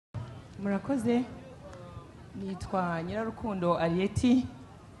Murakoze. Nitwa Nyirarukundo Arieti,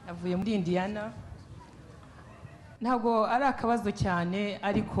 avuye muri Indiana. Ntabwo ari akabazo cyane,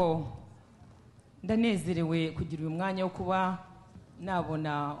 ariko ndanezerewe kugira uyu mwanya wo kuba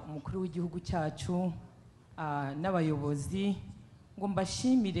nabona umukuru w'igihugu cyacu n'abayobozi ngo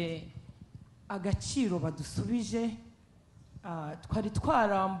mbashimire agaciro badusubije. Twari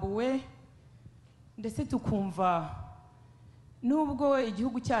twarambuwe ndetse tukumva nubwo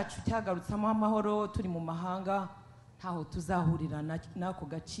igihugu cyacu cyagarutsamo amahoro turi mu mahanga ntaho tuzahurira n'ako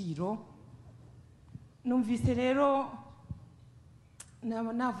gaciro. Numvise rero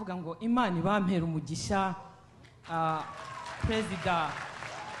navuga ngo Imana ibampera umugisha, Perezida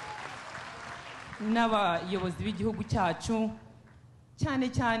n'abayobozi b'igihugu cyacu, cyane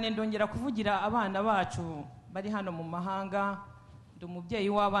cyane ndongera kuvugira abana bacu bari hano mu mahanga. Ndi umubyeyi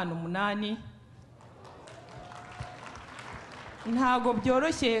w'abana 8. Ntago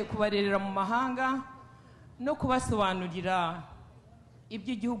byoroshye kubarerera mu mahanga no kubasobanurira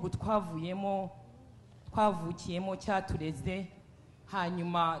iby'igihugu twavukiyemo cyatureze,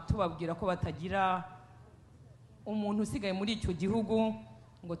 hanyuma tubabwira ko batagira umuntu usigaye muri icyo gihugu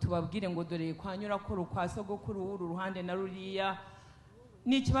ngo tubabwire ngo dore kwanyura ko kwa sogokuru uru ruhande na ruriya.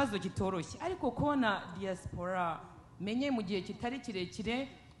 Ni ikibazo kitoroshye, ariko kubona diaspora menye mu gihe kitari kirekire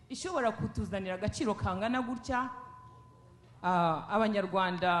ishobora kutuzanira agaciro kangana gutya,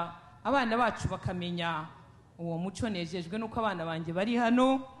 Abanyarwanda abana bacu bakamenya uwo muco. Nejejwe nuko abana banjye bari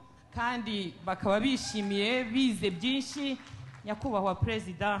hano kandi bakaba bishimiye bize byinshi. Nyakubahwa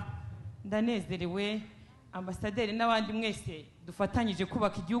Perezida, ndanezerewe. Ambasaderi n'abandi mwese dufatanyije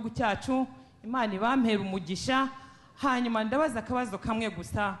kubaka igihugu cyacu, Imana ibampera umugisha. Hanyuma ndabaza akabazo kamwe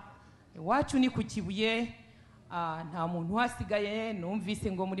gusa. Iwacu ni ku Kibuye, nta muntu wasigaye.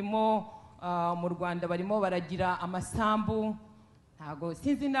 Numvise ngo murimo mu Rwanda barimo baragira amasambu. Ntago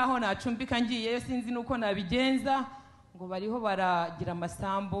sinzi naho nacumbika ngiyeyo, sinzi nuko nabigenza, ngo bariho baragira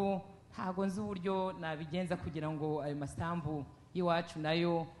amasambu. Ntago nzi uburyo nabigenza kugira ngo ayo masambu y'iwacu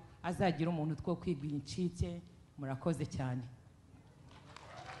nayo azagira umuntu two kwigwira incike. Murakoze cyane.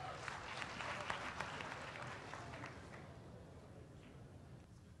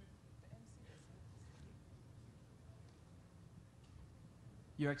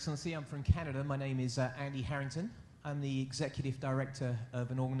 Your Excellency, I'm from Canada. My name is Andy Harrington. I'm the Executive Director of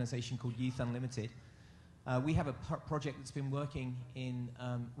an organization called Youth Unlimited. We have a project that's been working in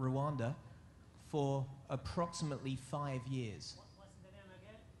Rwanda for approximately 5 years. What's the name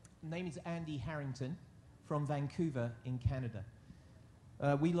again? The name is Andy Harrington from Vancouver in Canada.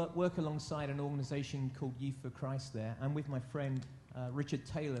 We work alongside an organization called Youth for Christ there. I'm with my friend Richard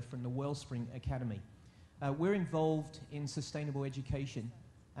Taylor from the Wellspring Academy. We're involved in sustainable education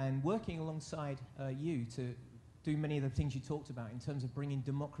and working alongside you to do many of the things you talked about in terms of bringing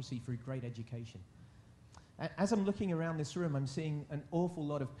democracy through great education. As I'm looking around this room, I'm seeing an awful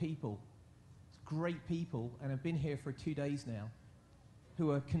lot of people, great people, and have been here for 2 days now,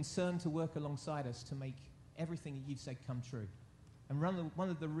 who are concerned to work alongside us to make everything that you've said come true. And one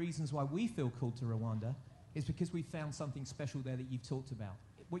of the reasons why we feel called to Rwanda is because we found something special there that you've talked about.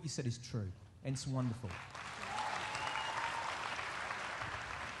 What you said is true, and it's wonderful.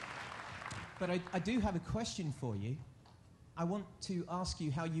 But I do have a question for you. I want to ask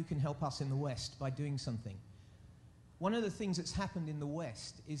you how you can help us in the West by doing something. One of the things that's happened in the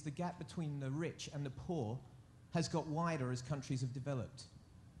West is the gap between the rich and the poor has got wider as countries have developed.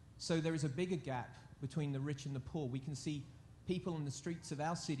 So there is a bigger gap between the rich and the poor. We can see people on the streets of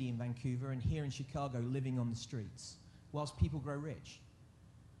our city in Vancouver and here in Chicago living on the streets, whilst people grow rich.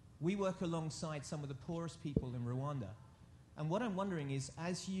 We work alongside some of the poorest people in Rwanda. And what I'm wondering is,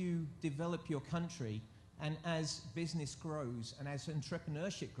 as you develop your country and as business grows and as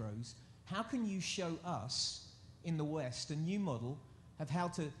entrepreneurship grows, how can you show us in the West a new model of how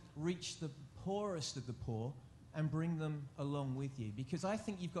to reach the poorest of the poor and bring them along with you? Because I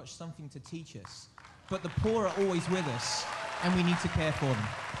think you've got something to teach us, but the poor are always with us and we need to care for them.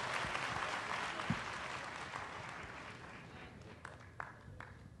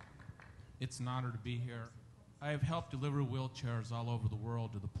 It's an honor to be here. I have helped deliver wheelchairs all over the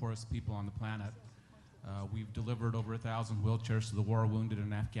world to the poorest people on the planet. We've delivered over 1,000 wheelchairs to the war wounded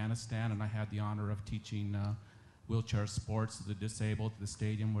in Afghanistan, and I had the honor of teaching wheelchair sports to the disabled, to the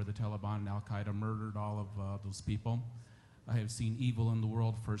stadium where the Taliban and Al-Qaeda murdered all of those people. I have seen evil in the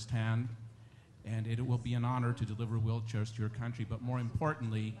world firsthand, and it will be an honor to deliver wheelchairs to your country, but more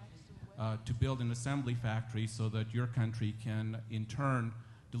importantly, to build an assembly factory so that your country can, in turn,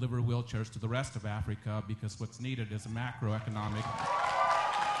 deliver wheelchairs to the rest of Africa, because what's needed is a macroeconomic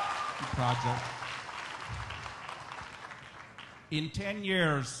project. In 10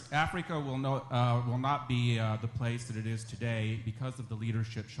 years, Africa will not be the place that it is today because of the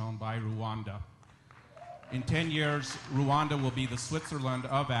leadership shown by Rwanda. In 10 years, Rwanda will be the Switzerland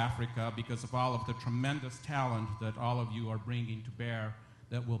of Africa because of all of the tremendous talent that all of you are bringing to bear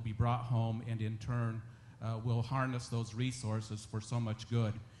that will be brought home and in turn will harness those resources for so much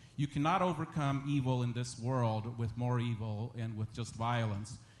good. You cannot overcome evil in this world with more evil and with just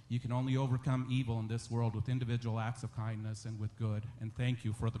violence. You can only overcome evil in this world with individual acts of kindness and with good. And thank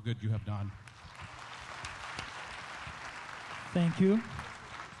you for the good you have done. Thank you.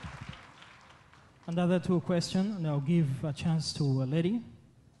 Another two questions, and I'll give a chance to a lady.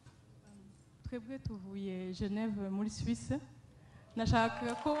 Twebwe tuvuye Genève muri Suisse.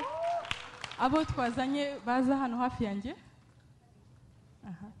 Nashaka ko abo twazanye baza hano hafi yanjye.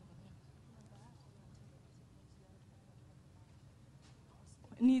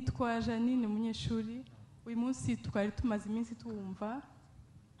 Nitwa Janine umunyeshuri. Uyu munsi twari tumaze iminsi tuwumva.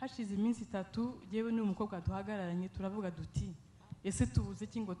 Hashize iminsi 3 yewe n'umukobwa duhagararanye turavuga duti ese tubuze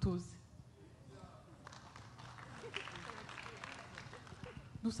iki ngo tuze.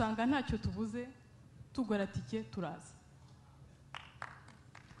 Dusanga ntacyo tubuze tugora tike turaza.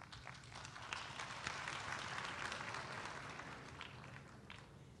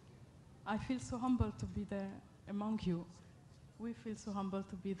 I feel so humbled to be there among you. We feel so humbled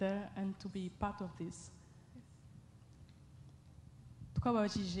to be there and to be part of this.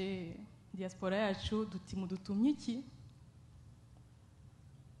 Twabajije diaspora yacu duti mudutumye iki?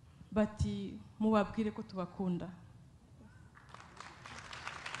 Bati mubabwire ko tubakunda.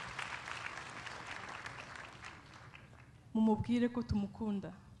 Mumubwire ko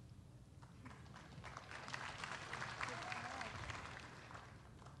tumukunda.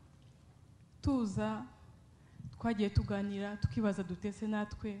 Tuza twagiye tuganira tukibaza dutese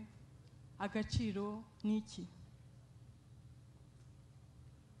natwe agaciro niki.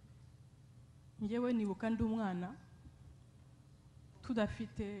 Ngewe nibuka ndi umwana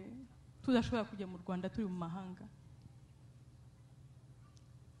tudashobora kujya mu Rwanda turi mu mahanga.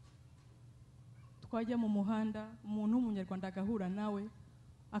 Twajya mu muhanda umuntu w'umunyarwanda agahura nawe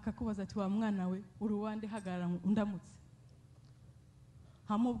akakubaza ati wa mwana we uruwande hagarara undamutse.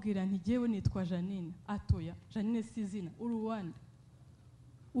 Hamubwira nti jewe nitwa Janine. Atoya Janine si izina uruwande.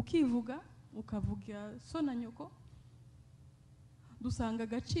 Ukivuga ukavuga so na nyoko. Dusanga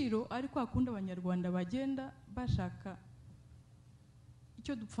agaciro ariko akunda abanyarwanda bagenda bashaka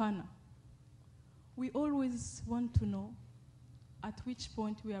icyo dupfana. We always want to know at which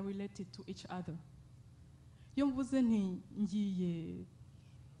point we are related to each other. Iyo mvuze nti ngiye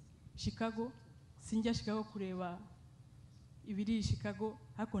Chicago, sinjya Chicago kureba ibiri Chicago,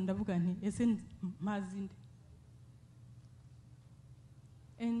 hako ndavuga nti ese mazinde.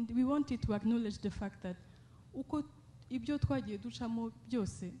 And we wanted to acknowledge the fact that uko ibyo twagiye ducamo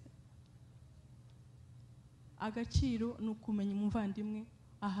byose agaciro nukumenya umuvandimwe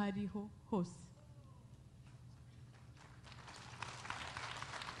ahariho hose.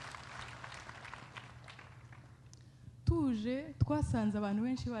 Tuje twasanze abantu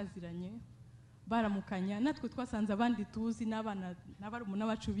benshi baziranye baramukanya, natwe twasanze abandi tuzi n'abana n'abarumuna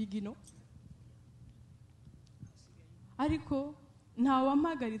bacu bigino, ariko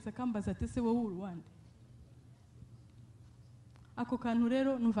ntawamagaritse akambaza ati se wowe uruwande. Ako kantu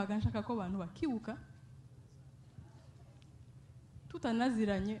rero numvaga nshaka ko abantu bakibuka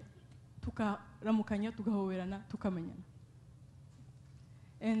tutanaziranye tukaramukanya tugahoberana tukamenyana.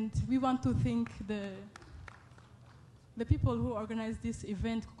 And we want to thank the people who organized this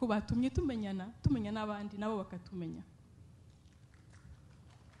event kuko batumye tumenya n'abandi nabo bakatumenya.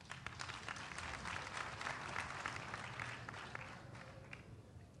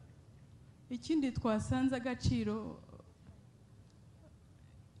 Ikindi twasanze agaciro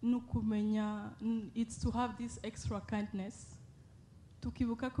nukumenya, it's to have this extra kindness.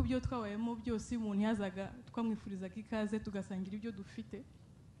 Tukibuka ko byo twabayemo byose umuntu yazaga twamwifurizaga ikaze tugasangira ibyo dufite.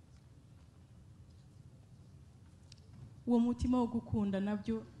 Uwo mutima wo gukunda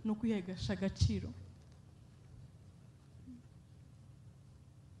nabyo no kwihegesha agaciro.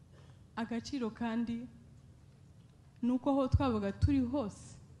 Agaciro kandi nuko aho twabaga turi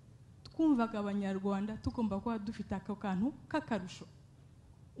hose twumvaga abanyarwanda tugomba kuba dufite ako kantu k'akarusho.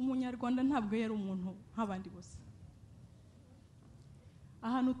 Umunyarwanda ntabwo yari umuntu nk'abandi bose.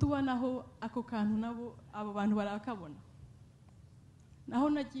 Ahantu tubonaho ako kantu nabo abo bantu barakabona. Naho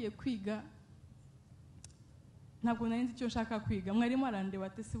nagiye kwiga ntabwo nari nzi icyo nshaka kwiga. Mwarimu arandeba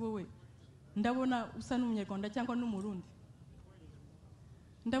ati se wowe ndabona usa n'umunyarwanda cyangwa n'umurundi.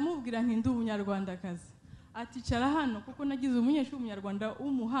 Ndamubwira nti ndi umunyarwandakazi. Ati cara hano kuko nagize umunyeshuri w'umunyarwanda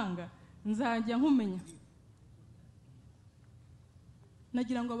w'umuhanga nzajya nkumenya.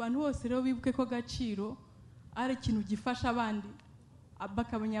 nagira ngo abantu bose rero bibuke ko agaciro ari ikintu gifasha abandi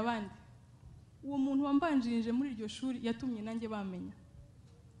bakamenya abandi. Uwo muntu wambanjirije muri iryo shuri yatumye nanjye bamenya.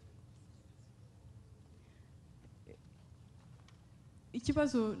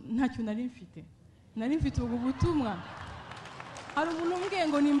 Ikibazo ntacyo nari mfite ubu butumwa. Hari umuntu umbwiye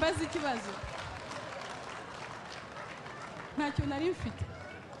ngo nimbaze ikibazo, ntacyo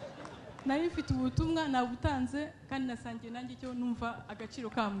nari mfite ubutumwa nabutanze kandi nasangiye nanjye cyo numva agaciro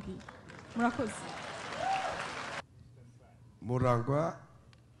kambwiye. Murakoze. Murangwa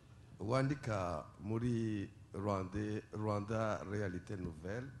wandika muri Rwanda Realite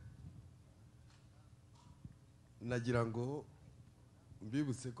Nouvelle, nagira ngo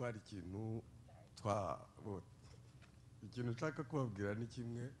mbibutse ko hari ikintu nshaka kubabwira ni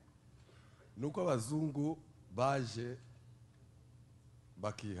kimwe, nuko abazungu baje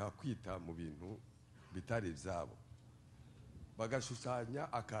bakiha kwita mu bintu bitari ibyabo,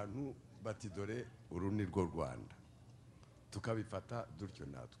 bagashushanya akantu bati dore uru ni rwo Rwanda, tukabifata dutyo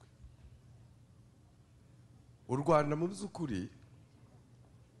natwe. U Rwanda mu by'ukuri,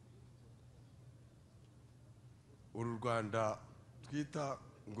 uru Rwanda twita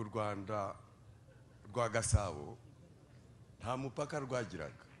ngo u Rwanda rwa Gasabo nta mupaka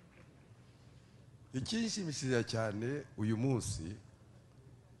rwagiraga. Ikinshimishije cyane uyu munsi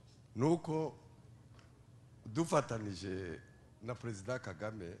nuko dufatanije na Perezida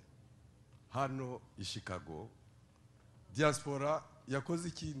Kagame hano i Chicago, diaspora yakoze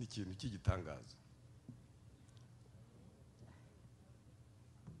ikindi kintu cy'igitangaza,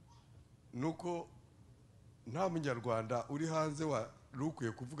 nuko nta munyarwanda uri hanze wari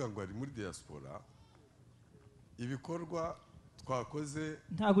ukwiye kuvuga ngo ari muri diaspora. Ibikorwa twakoze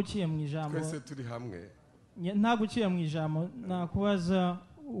nta guciye mu ijambo, twese turi hamwe. nta guciye mu ijambo, nakubaza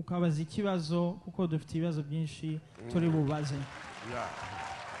ukabaza ikibazo kuko dufite ibibazo byinshi turi bubaze.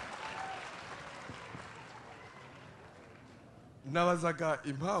 Nabazaga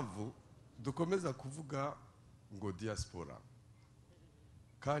impamvu dukomeza kuvuga ngo diaspora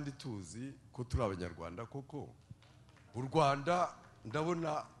kandi tuzi ko turi abanyarwanda koko. U Rwanda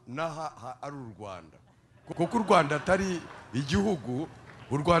ndabona naha ari u Rwanda, kuko u Rwanda atari igihugu,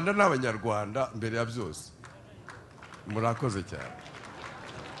 u Rwanda n'abanyarwanda mbere ya byose. Murakoze cyane.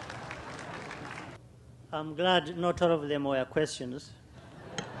 I'm glad not all of them were questions.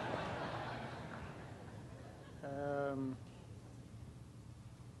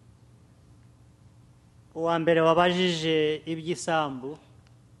 Uwa mbere wabajije iby'isambu,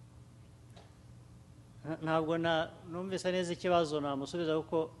 ntabwo numvise neza ikibazo namusubiza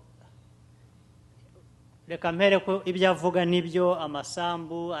kuko reka mpere ko ibyo avuga nibyo.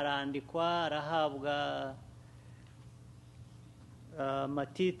 Amasambu arandikwa, arahabwa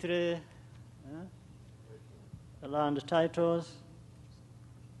amatitre, land titles,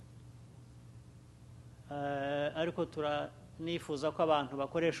 ariko turanifuza ko abantu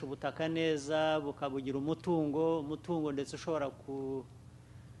bakoresha ubutaka neza bukabugira umutungo ndetse ushobora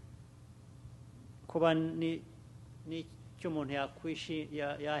kuba n'icyo umuntu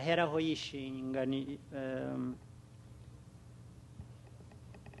yaheraho yishinga,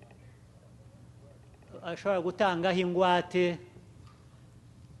 ashobora gutangaho ingwate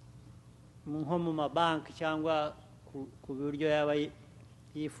nko mu mabanki cyangwa ku buryo yaba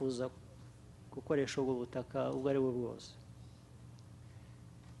yifuza gukoresha ubwo butaka ubwo ari bwo bwose.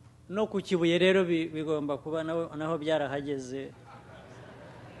 No ku Kibuye rero bigomba kuba naho byarahageze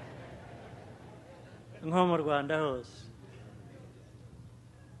nko mu Rwanda hose.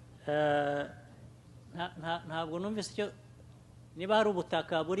 Ntabwo numvise icyo, niba hari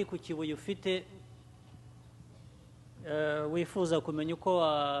ubutaka buri ku Kibuye ufite wifuza kumenya uko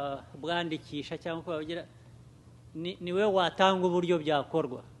bwandikisha cyangwa uko bagira, niwe watanga uburyo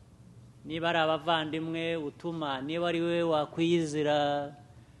byakorwa. Niba ari abavandimwe utuma, niba ari we wakwiyizira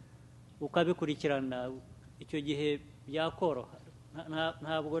ukabikurikirana, icyo gihe byakoroha.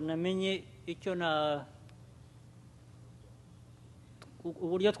 Ntabwo namenye icyo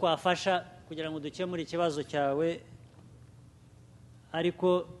uburyo twafasha kugira ngo dukemure ikibazo cyawe,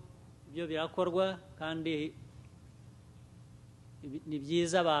 ariko byo birakorwa kandi ni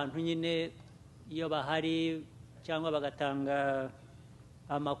byiza. Abantu nyine iyo bahari cyangwa bagatanga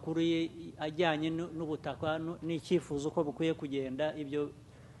amakuru ajyanye n'ubutaka n'icyifuzo uko bukwiye kugenda, ibyo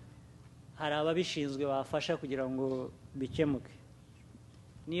hari ababishinzwe bafasha kugira ngo bikemuke.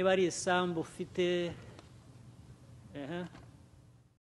 Niba ari isambu ufite